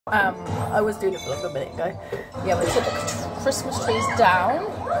I was doing a vlog a minute ago. Yeah, we took the Christmas trees down.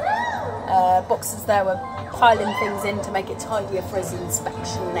 Boxes there were piling things in to make it tidier for his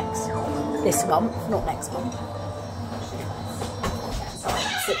inspection this month, not next month. So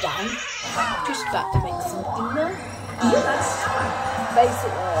sit down. Just about to make some dinner. Basically,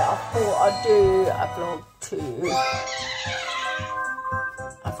 I thought I'd do a vlog too.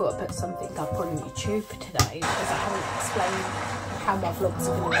 I thought I'd put something up on YouTube today because I haven't explained how my vlogs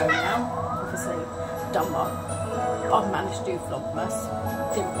are going to go now. Obviously, I've managed to do Vlogmas.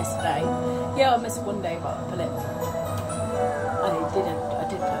 Didn't miss a day. Yeah, I missed one day, but I put it. I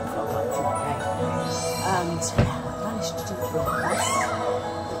did put a vlog up for the day. And I managed to do Vlogmas,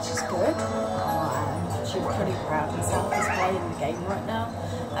 which is good. I'm actually pretty proud of myself. He's playing the game right now.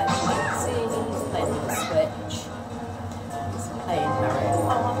 As you can see, he's playing the Switch. He's playing Mario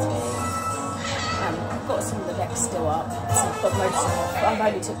Party. I've got some of the decks still up, so I've got most of it. I've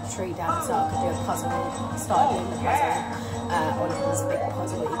only took the tree down so I could do a puzzle. Started doing the puzzle on his big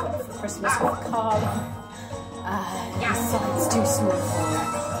puzzle that he got for Christmas with Carl. His side's too small for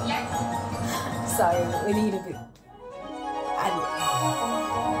it, so we need a bit. And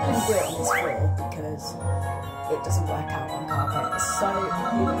we do it on this floor because it doesn't work out on carpet. So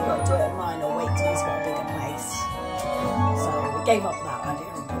either we've got to do it at mine or wait till he's got a bigger place. So we gave up that idea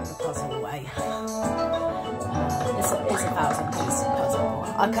and put the puzzle away. It's a 1,000-piece puzzle.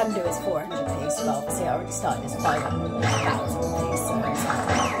 I can do his 400-piece, but obviously I already started his 5,000-piece. So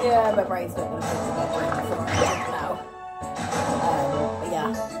yeah, my brain's not going to fit about doing the 400 now. But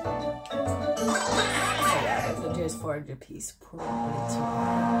yeah. So yeah, I'm going to do his 400-piece probably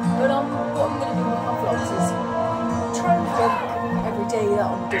tomorrow. But what I'm going to do with my vlogs is try and vlog every day that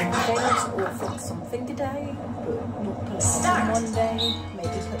I'm doing things, or vlog something a day, but not put it on one day,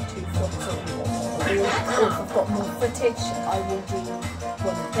 maybe put 2 vlogs on. Or if I've got more footage, I will do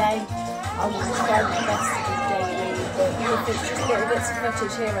one a day. I will try my best to do daily, but if it's just little bits of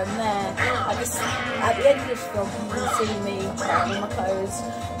footage here and there, at the end of this vlog you will see me trying on my clothes.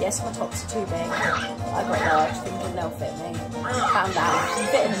 Yes, my tops are too big. I got large thinking they'll fit me. Found out I'm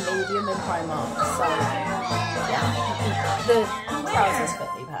fitting a medium in Primark, so yeah, the trousers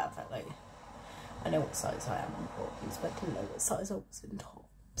fit me perfectly. I know what size I am in bottoms, but I didn't know what size I was in tops.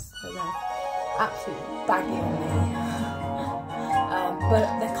 So they're absolutely baggy on me, but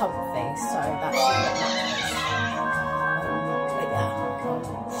they're comfy, so that's what matters. But yeah, I'll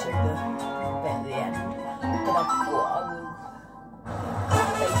show the bit at the end. But I thought I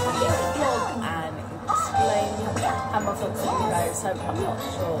will basically do a vlog and explain how my vlogs are going to go. So I'm not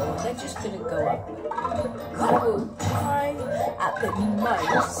sure, they're just going to go up. I will try at the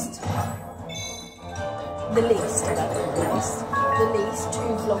most. The least 2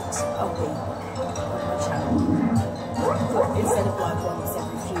 vlogs a week on my channel, instead of like once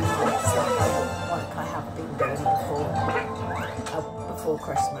every few weeks like I have been doing before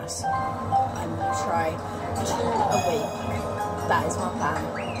Christmas. I'm going to try 2 a week. That is my plan.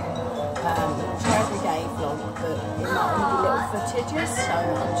 I'm going to try every day vlog, but it might only be little footages, so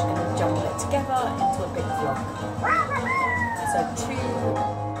I'm just going to jumble it together into a big vlog. So 2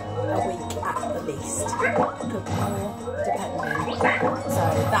 a week at the least, could be more depending. So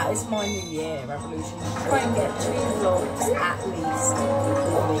that is my New Year resolution. Try and get 2 vlogs at least a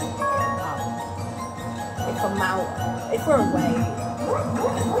week. If I'm out, if we're away and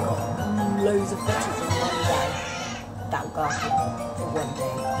we've got loads of footage in one day, that'll go for one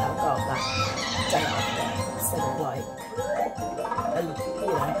day, that'll go that day after, instead of like,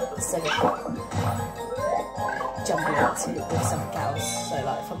 instead of jumping into with something else. So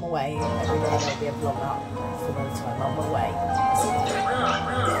like if I'm away every day there'll be a vlog up for the time I'm away. So,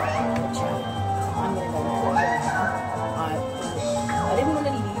 I'm going to go vlog now. I didn't want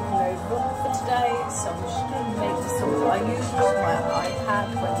to leave no vlog for today, so I'm just going to make this all. I use my iPad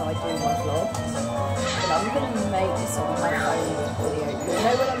when I do my vlogs, but I'm going to make this on my phone video. You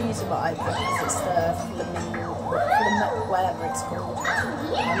know when I'm using my iPad because it's the whatever it's called.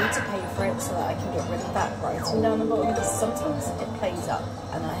 I need to pay for it so that I can get rid of that writing down the bottom, because sometimes it plays up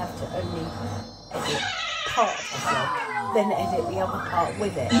and I have to only edit part of the vlog, then edit the other part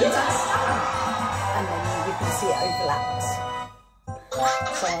with it, and then you can see it overlaps.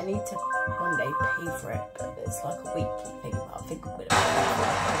 So I need to one day pay for it, but it's like a weekly thing, but I think I'm going to pay for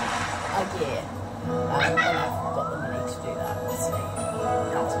a year when I've got the money to do that. So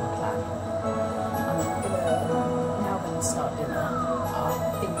that's my plan. Start dinner. I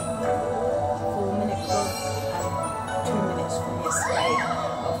think 4-minute vlog and 2 minutes from yesterday,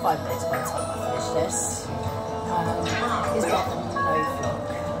 or 5 minutes by the time I finish this, is rather than no vlog.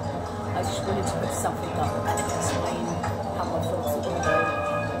 I just wanted to put something up and explain how my vlogs are going to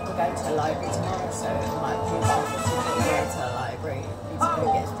go. library tomorrow, so I might do something to go to the library. I need to go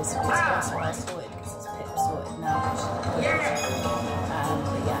get this password sorted because it's Pip sorted now. But yeah,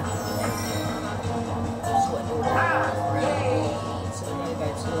 sorted all that out for it. So we're going to go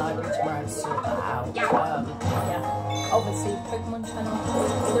to the library tomorrow and sort that out. Yeah, obviously Pokemon channel,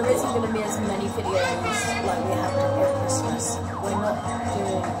 there isn't going to be as many videos like we have done at Christmas. We're not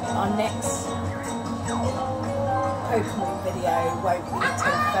doing our next Pokemon video won't be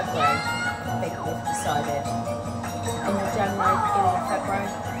until February. I think we've decided. End of January, beginning of February.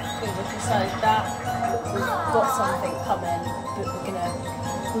 I think we've decided that. We've got something coming, but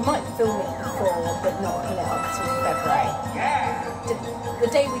we might film it before, but not put it up till February.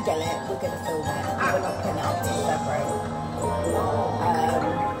 The day we get it, we're going to film it, but we're not putting it up till February.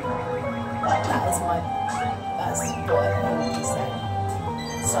 That's what I think he said.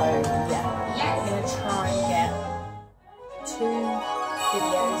 So yeah, we're going to try and get 2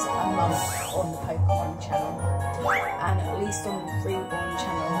 videos a month on the Pokemon channel, and at least on the reborn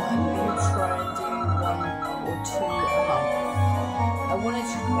channel I'm going to try and do 1 or 2 a month. I want to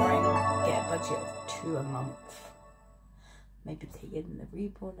try and get a budget of 2 a month. Maybe taking the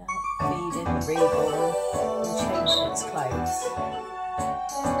reborn out, feeding the reborn and changing its clothes.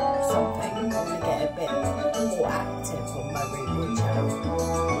 Something. I'm going to get a bit more active on my reborn channel.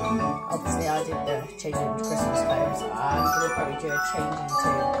 Obviously I did the change into Christmas clothes. I'm going to probably do a change into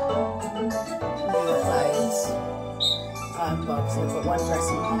newer clothes. But obviously I've got one dress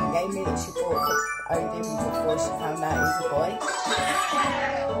that Mum gave me that she bought for Odin before she found out he was a boy.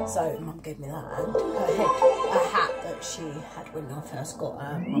 So Mum gave me that, and a hat that she had when I first got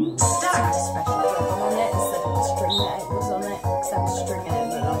Mum's special ribbon on it instead of the string that it was on it. Except the string in it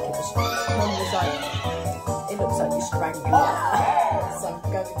looked like it was. Mum was like, it looks like you're strangling it. So I'm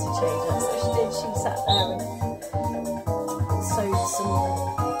going to change it. So she did. She sat there and sewed some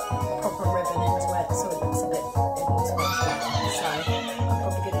proper ribbon into it, so it looks a bit. It looks much better. So I'm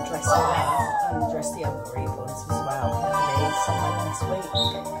probably going to dress her and dress the other reborns as well. Hopefully somewhere next week.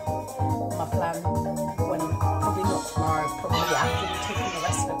 My plan, when probably not tomorrow, probably after taking the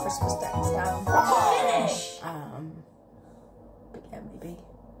rest of the Christmas decks down. But yeah, maybe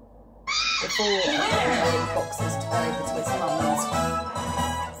before the boxes to go over to his mum's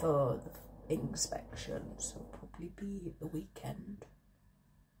for the inspection, so it'll probably be the weekend.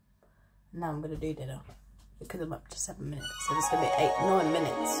 Now I'm going to do dinner because I'm up to 7 minutes, so it's going to be 9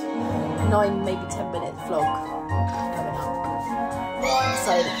 minutes, 9 maybe 10 minute vlog coming up.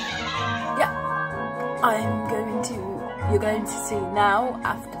 So yeah, you're going to see now,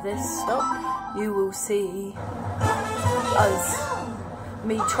 after this stop, you will see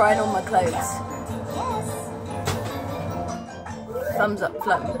me trying on my clothes. Thumbs up,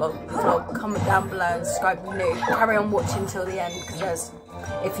 vlog, comment down below, subscribe if you're new. Carry on watching till the end, because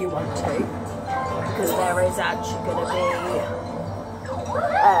if you want to, because there is actually going to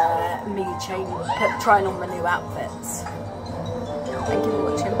be me trying on my new outfits. Thank you for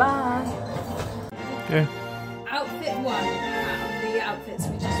watching, bye. Yeah. Outfit 1 out of the outfits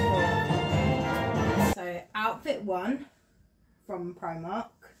we just wore. So outfit 1 from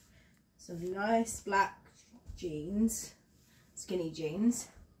Primark, some nice black jeans, skinny jeans,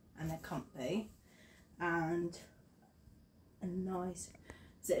 and they're comfy, and a nice,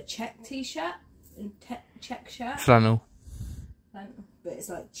 is it a check t-shirt? Check shirt? Flannel. But it's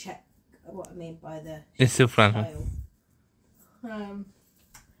like check, what I mean by the it's still flannel. Now I'm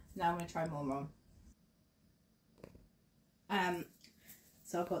going to try more on.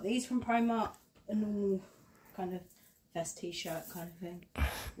 So I've got these from Primark, a normal kind of vest t-shirt kind of thing,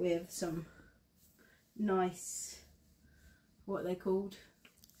 with some nice, what are they called?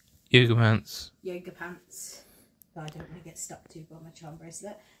 Yoga pants. Yoga pants that I don't want to get stuck to by my charm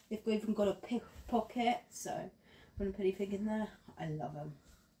bracelet. They've even got a pocket, so I'm going to put anything in there. I love them.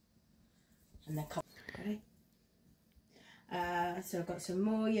 And they're comfy. So I've got some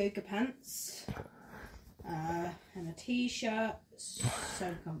more yoga pants. And a t-shirt,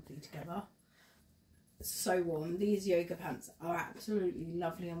 so comfy together, so warm. These yoga pants are absolutely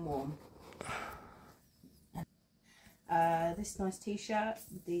lovely and warm. This nice t-shirt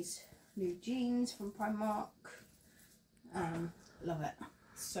with these new jeans from Primark, love it,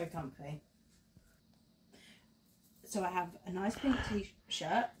 so comfy. So I have a nice pink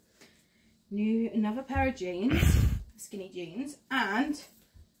t-shirt, another pair of jeans, skinny jeans, and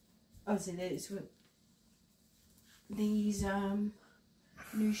obviously these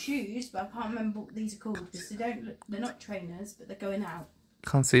new shoes, but I can't remember what these are called because they're not trainers, but they're going out.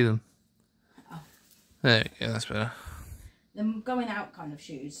 Can't see them. Oh. There we go, that's better. They're going out kind of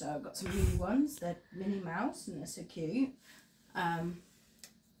shoes, so I've got some new ones. They're Minnie Mouse and they're so cute.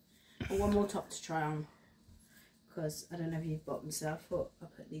 But one more top to try on, because I don't know if you've bottomed, so I thought I'll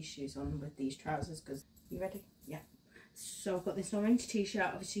put these shoes on with these trousers. Because you ready? Yeah. So I've got this orange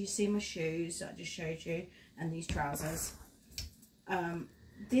t-shirt, obviously you see my shoes that I just showed you, and these trousers.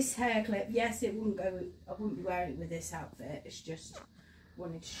 This hair clip, yes, it wouldn't go, I wouldn't be wearing it with this outfit, it's just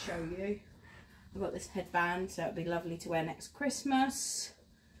wanted to show you. I've got this headband, so it'd be lovely to wear next Christmas.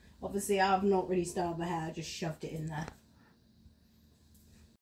 Obviously I've not really styled my hair, I just shoved it in there.